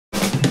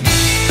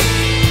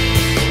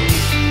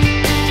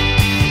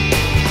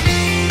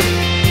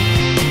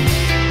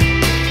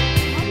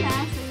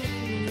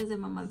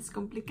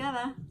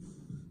Mejora.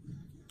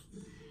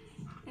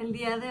 El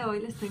día de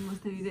hoy les tengo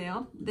este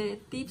video de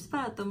tips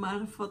para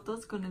tomar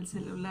fotos con el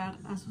celular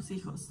a sus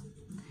hijos.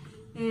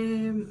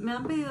 Me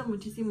han pedido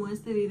muchísimo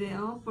este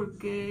video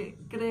porque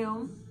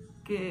creo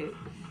que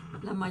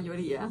la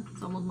mayoría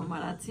somos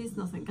mamaratzis,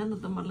 nos encanta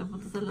tomarle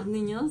fotos a los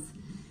niños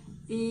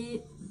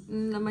y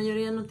la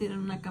mayoría no tienen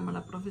una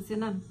cámara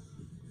profesional.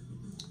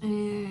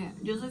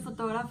 Yo soy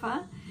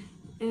fotógrafa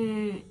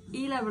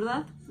y la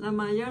verdad, la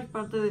mayor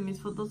parte de mis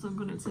fotos son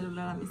con el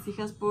celular a mis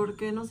hijas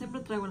porque no siempre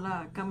traigo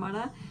la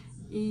cámara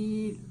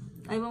y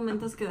hay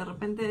momentos que de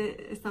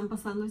repente están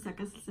pasando y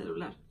sacas el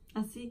celular.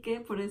 Así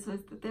que por eso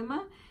este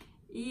tema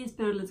y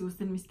espero les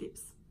gusten mis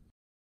tips.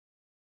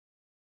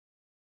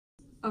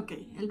 Ok,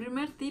 el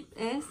primer tip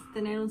es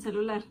tener un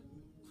celular.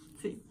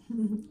 Sí.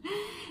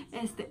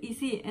 Y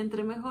sí,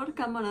 entre mejor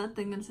cámara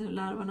tenga el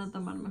celular van a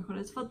tomar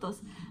mejores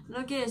fotos.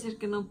 No quiere decir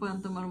que no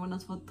puedan tomar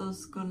buenas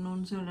fotos con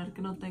un celular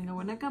que no tenga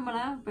buena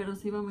cámara, pero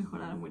sí va a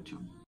mejorar mucho.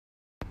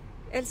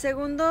 El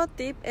segundo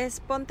tip es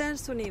ponte en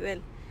su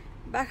nivel.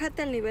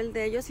 Bájate al nivel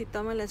de ellos y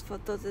tómales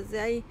fotos desde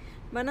ahí.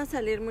 Van a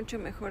salir mucho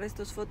mejor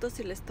estas fotos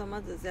si les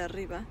tomas desde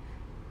arriba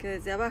que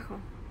desde abajo.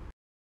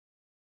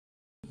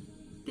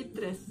 Tip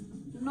 3.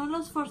 No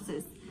los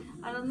forces.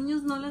 A los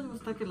niños no les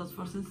gusta que los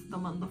forces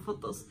tomando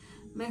fotos.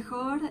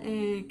 Mejor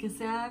que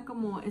sea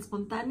como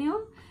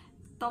espontáneo.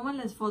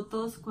 Tómales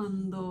fotos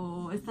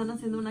cuando están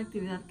haciendo una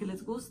actividad que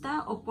les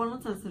gusta o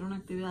ponlos a hacer una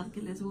actividad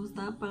que les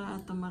gusta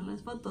para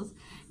tomarles fotos.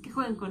 Que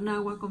jueguen con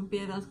agua, con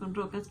piedras, con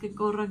rocas, que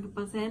corran, que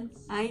pasen.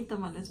 Ahí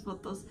tómales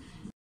fotos.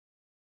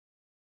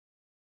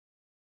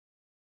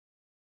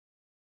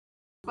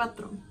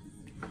 4.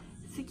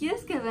 Si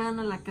quieres que vean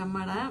a la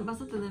cámara,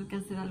 vas a tener que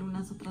hacer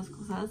algunas otras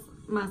cosas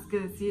más que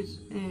decir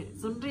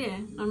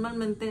sonríe.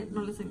 Normalmente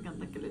no les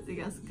encanta que les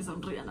digas que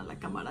sonrían a la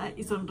cámara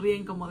y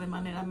sonríen como de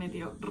manera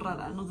medio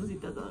rara, no sé si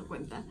te has dado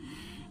cuenta.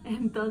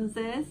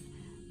 Entonces,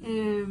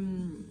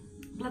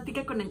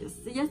 platica con ellos.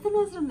 Si ya están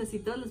más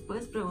grandecitos, les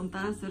puedes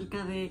preguntar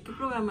acerca de qué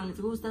programa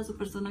les gusta, su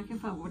personaje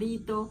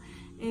favorito,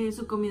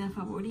 su comida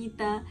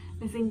favorita.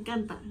 Les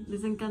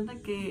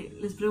encanta que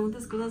les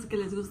preguntes cosas que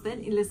les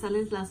gusten y les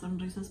sales la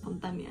sonrisa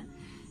espontánea.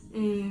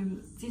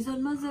 Si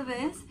son más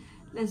bebés,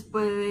 les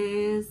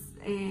puedes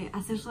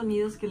hacer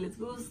sonidos que les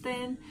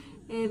gusten,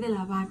 de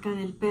la vaca,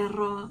 del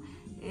perro,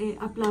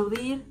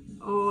 aplaudir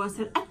o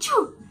hacer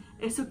 ¡achú!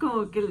 Eso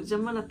como que les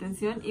llama la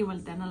atención y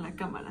voltean a la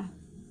cámara.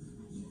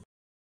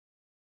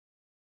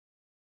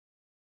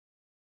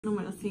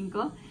 Número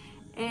 5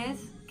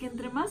 es que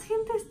entre más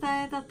gente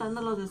está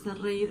tratándolos de hacer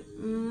reír,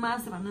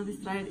 más se van a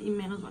distraer y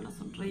menos van a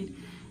sonreír.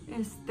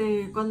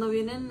 Cuando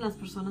vienen las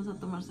personas a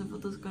tomarse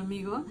fotos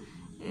conmigo,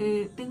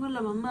 tengo a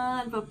la mamá,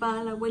 al papá,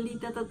 a la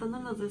abuelita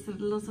tratándolos de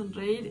hacerlos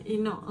sonreír y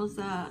no, o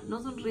sea,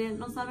 no sonríen,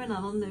 no saben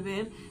a dónde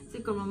ver,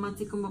 si con mamá,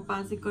 si con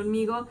papá, si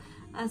conmigo,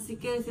 así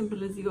que siempre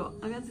les digo,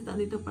 háganse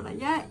tantito para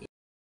allá.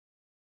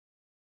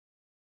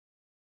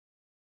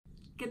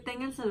 Que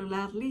tenga el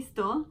celular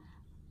listo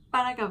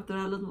para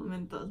capturar los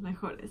momentos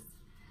mejores.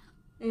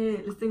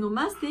 Les tengo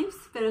más tips,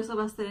 pero eso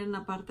va a estar en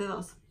la parte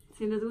 2.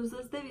 Si les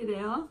gustó este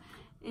video,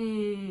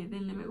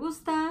 denle me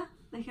gusta,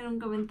 dejen un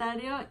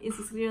comentario y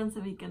suscríbanse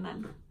a mi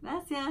canal.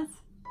 Gracias.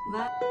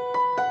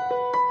 Bye.